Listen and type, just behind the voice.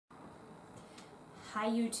Hi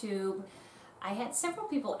YouTube. I had several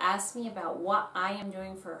people ask me about what I am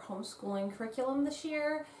doing for homeschooling curriculum this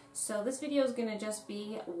year. So this video is going to just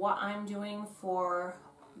be what I'm doing for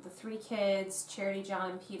the three kids, Charity,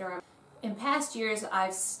 John, and Peter. In past years,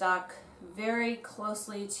 I've stuck very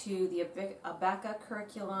closely to the Abeka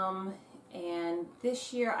curriculum, and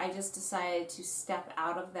this year I just decided to step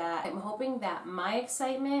out of that. I'm hoping that my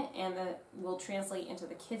excitement will translate into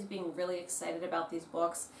the kids being really excited about these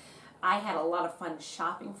books. I had a lot of fun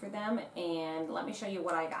shopping for them, and let me show you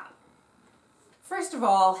what I got. First of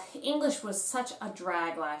all, English was such a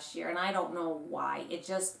drag last year, and I don't know why.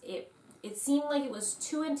 It seemed like it was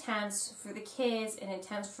too intense for the kids and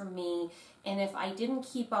intense for me, and if I didn't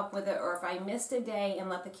keep up with it or if I missed a day and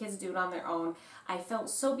let the kids do it on their own, I felt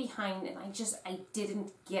so behind and I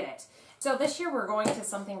didn't get it. So this year we're going to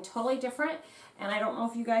something totally different, and I don't know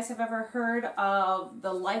if you guys have ever heard of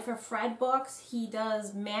the Life of Fred books. He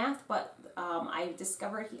does math, but I've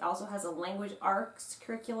discovered he also has a language arts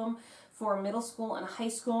curriculum for middle school and high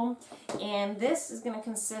school, and this is going to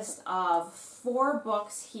consist of 4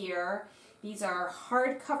 books here. These are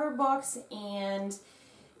hardcover books, and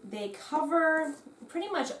they cover pretty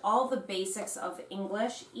much all the basics of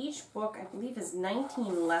English. Each book, I believe, is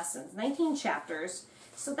 19 lessons, 19 chapters.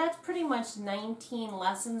 So that's pretty much 19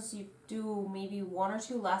 lessons. You do maybe 1 or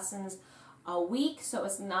 2 lessons a week, so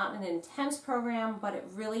it's not an intense program, but it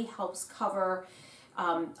really helps cover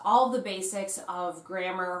all the basics of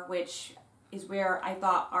grammar, which is where I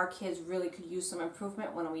thought our kids really could use some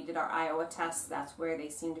improvement. When we did our Iowa tests, that's where they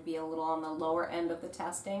seem to be a little on the lower end of the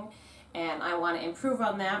testing, and I want to improve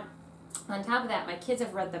on that. On top of that, my kids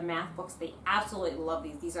have read the math books. They absolutely love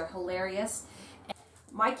these. These are hilarious.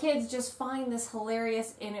 My kids just find this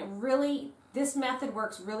hilarious, and this method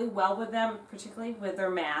works really well with them, particularly with their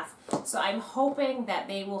math. So I'm hoping that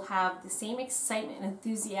they will have the same excitement and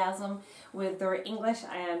enthusiasm with their English,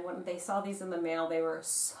 and when they saw these in the mail, they were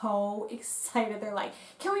so excited. They're like,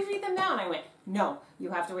 "Can we read them now?" And I went, "No, you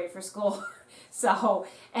have to wait for school." So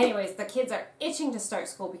anyways, the kids are itching to start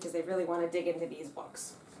school because they really want to dig into these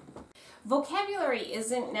books. Vocabulary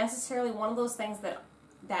isn't necessarily one of those things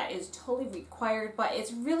that is totally required, but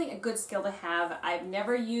it's really a good skill to have. I've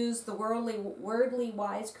never used the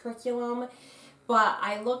Wordwise curriculum, but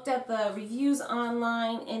I looked at the reviews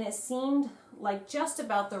online and it seemed like just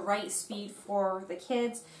about the right speed for the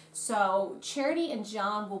kids. So Charity and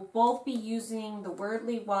John will both be using the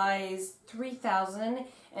Wordwise 3000,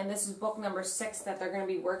 and this is book number 6 that they're going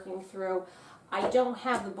to be working through. I don't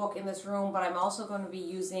have the book in this room, but I'm also going to be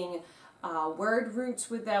using word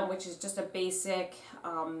roots with them, which is just a basic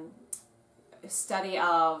study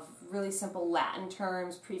of really simple Latin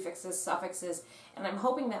terms, prefixes, suffixes, and I'm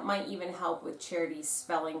hoping that might even help with Charity's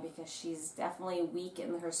spelling because she's definitely weak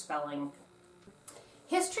in her spelling.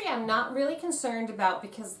 History I'm not really concerned about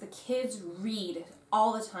because the kids read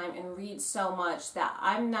all the time and read so much that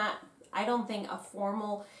I don't think a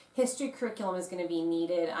formal history curriculum is going to be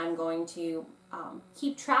needed. I'm going to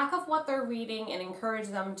keep track of what they're reading and encourage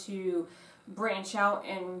them to branch out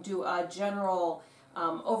and do a general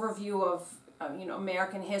overview of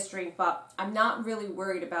American history, but I'm not really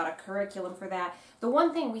worried about a curriculum for that. The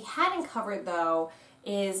one thing we hadn't covered though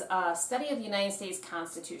is a study of the United States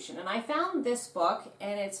Constitution, and I found this book,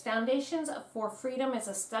 and it's Foundations for Freedom. It's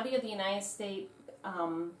a study of the United States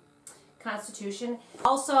Constitution.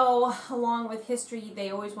 Also, along with history, they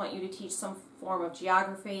always want you to teach some form of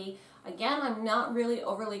geography. Again, I'm not really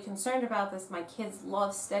overly concerned about this. My kids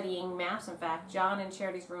love studying maps. In fact, John and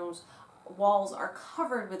Charity's room's walls are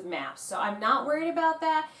covered with maps, so I'm not worried about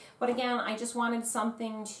that. But again, I just wanted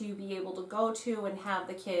something to be able to go to and have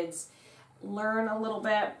the kids learn a little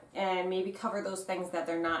bit and maybe cover those things that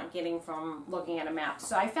they're not getting from looking at a map.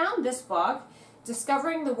 So I found this book,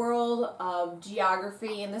 Discovering the World of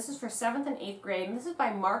Geography, and this is for 7th and 8th grade, and this is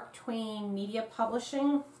by Mark Twain Media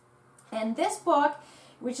Publishing. And this book,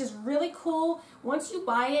 which is really cool, once you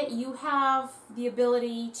buy it, you have the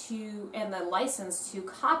ability to, and the license to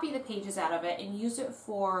copy the pages out of it and use it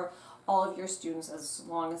for all of your students as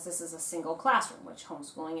long as this is a single classroom, which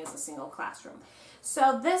homeschooling is a single classroom.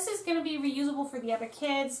 So this is going to be reusable for the other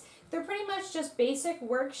kids. They're pretty much just basic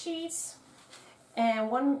worksheets,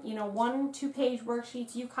 and one 2-page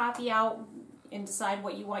worksheets you copy out and decide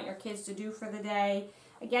what you want your kids to do for the day.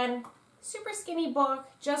 Again, super skinny book,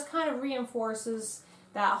 just kind of reinforces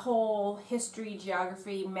that whole history,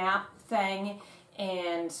 geography, map thing,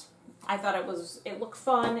 and I thought it looked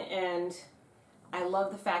fun, and I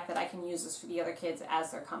love the fact that I can use this for the other kids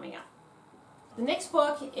as they're coming up. The next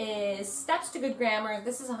book is Steps to Good Grammar.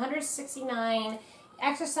 This is 169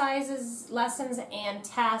 exercises, lessons, and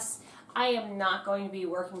tests. I am not going to be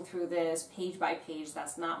working through this page by page.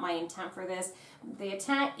 That's not my intent for this. The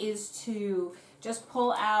intent is to just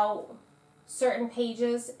pull out certain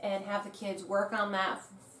pages and have the kids work on that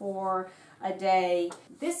for a day.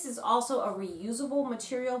 This is also a reusable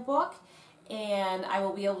material book, and I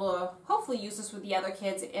will be able to hopefully use this with the other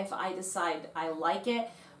kids if I decide I like it.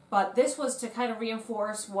 But this was to kind of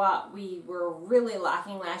reinforce what we were really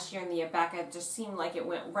lacking last year in the Abeka. It just seemed like it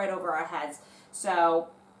went right over our heads. So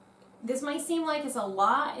this might seem like it's a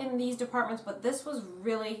lot in these departments, but this was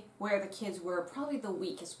really where the kids were probably the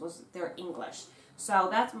weakest, was their English. So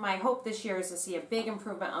that's my hope this year, is to see a big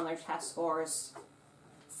improvement on their test scores.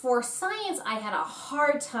 For science, I had a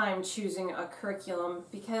hard time choosing a curriculum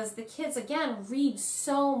because the kids, again, read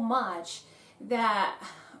so much that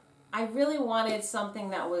I really wanted something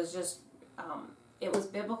that was just, it was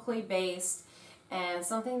biblically based and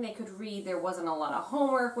something they could read. There wasn't a lot of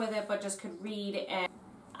homework with it, but just could read. And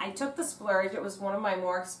I took the splurge. It was one of my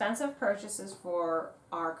more expensive purchases for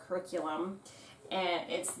our curriculum. And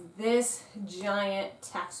it's this giant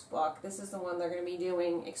textbook. This is the one they're going to be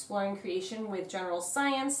doing, Exploring Creation with General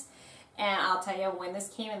Science. And I'll tell you, when this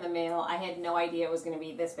came in the mail, I had no idea it was going to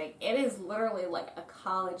be this big. It is literally like a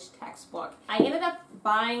college textbook. I ended up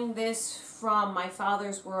buying this from My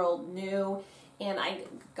Father's World New, and I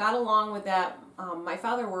got along with that. My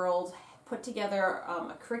Father World put together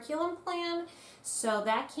a curriculum plan, so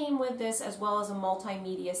that came with this, as well as a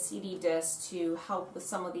multimedia CD disc to help with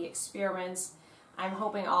some of the experiments. I'm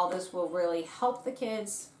hoping all this will really help the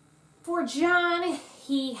kids. For John,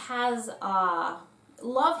 he has a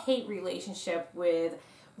love-hate relationship with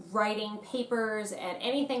writing papers and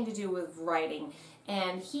anything to do with writing.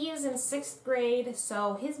 And he is in 6th grade,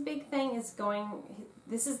 so his big thing is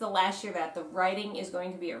this is the last year that the writing is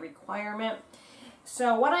going to be a requirement.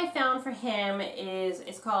 So what I found for him is,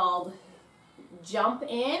 it's called Jump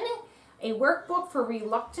In, a workbook for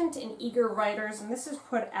reluctant and eager writers, and this is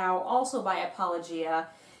put out also by Apologia.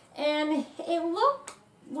 And it looked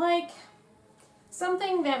like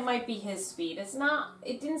something that might be his speed.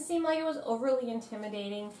 It didn't seem like it was overly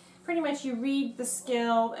intimidating. Pretty much you read the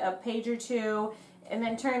skill, a page or two, and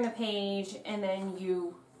then turn the page, and then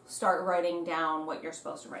you start writing down what you're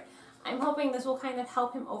supposed to write. I'm hoping this will kind of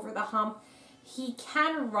help him over the hump. He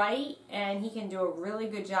can write, and he can do a really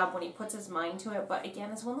good job when he puts his mind to it, but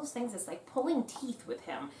again, it's one of those things, it's like pulling teeth with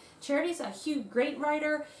him. Charity's a great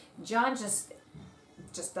writer. John just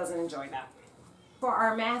doesn't enjoy that. For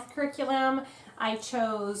our math curriculum, I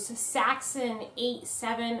chose Saxon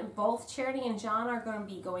 8-7. Both Charity and John are going to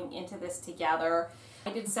be going into this together.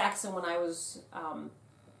 I did Saxon when I was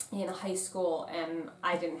in high school, and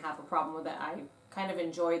I didn't have a problem with it. I kind of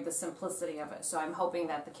enjoyed the simplicity of it, so I'm hoping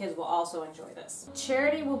that the kids will also enjoy this.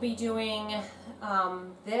 Charity will be doing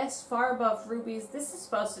this, Far Above Rubies. This is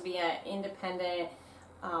supposed to be an independent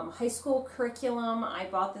high school curriculum. I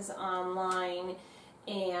bought this online,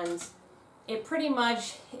 and it pretty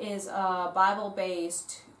much is a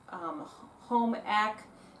Bible-based home ec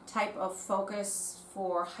type of focus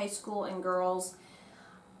for high school and girls.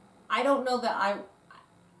 I don't know that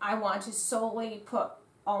I want to solely put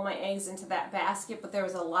all my eggs into that basket, but there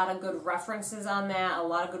was a lot of good references on that, a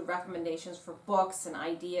lot of good recommendations for books and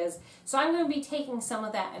ideas. So I'm going to be taking some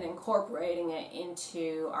of that and incorporating it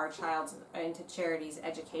into into Charity's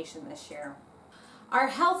education this year. Our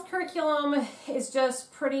health curriculum is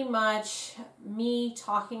just pretty much me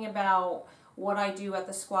talking about what I do at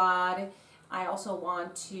the squad. I also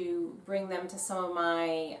want to bring them to some of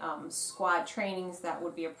my squad trainings that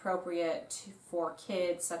would be appropriate for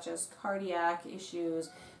kids, such as cardiac issues,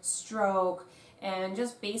 stroke, and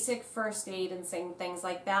just basic first aid and things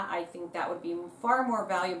like that. I think that would be far more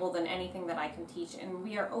valuable than anything that I can teach. And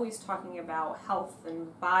we are always talking about health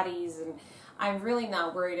and bodies, and I'm really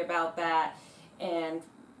not worried about that. And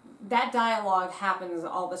that dialogue happens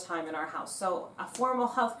all the time in our house. So a formal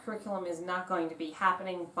health curriculum is not going to be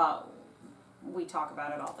happening, but we talk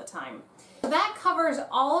about it all the time. That covers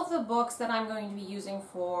all of the books that I'm going to be using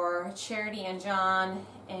for Charity and John,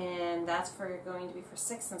 and that's going to be for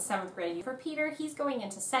 6th and 7th grade. For Peter, he's going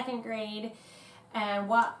into 2nd grade,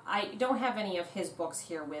 and I don't have any of his books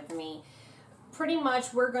here with me. Pretty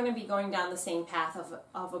much we're going to be going down the same path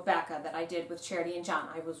of Abeka that I did with Charity and John.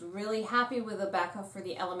 I was really happy with Abeka for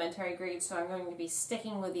the elementary grades, so I'm going to be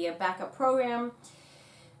sticking with the Abeka program.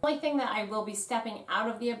 The only thing that I will be stepping out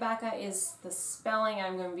of the Abeka is the spelling.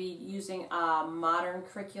 I'm going to be using a modern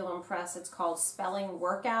curriculum press. It's called Spelling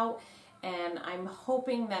Workout, and I'm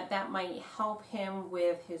hoping that that might help him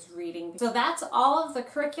with his reading. So that's all of the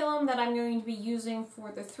curriculum that I'm going to be using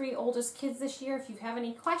for the 3 oldest kids this year. If you have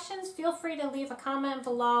any questions, feel free to leave a comment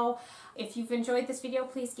below. If you've enjoyed this video,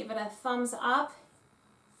 please give it a thumbs up.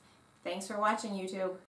 Thanks for watching, YouTube.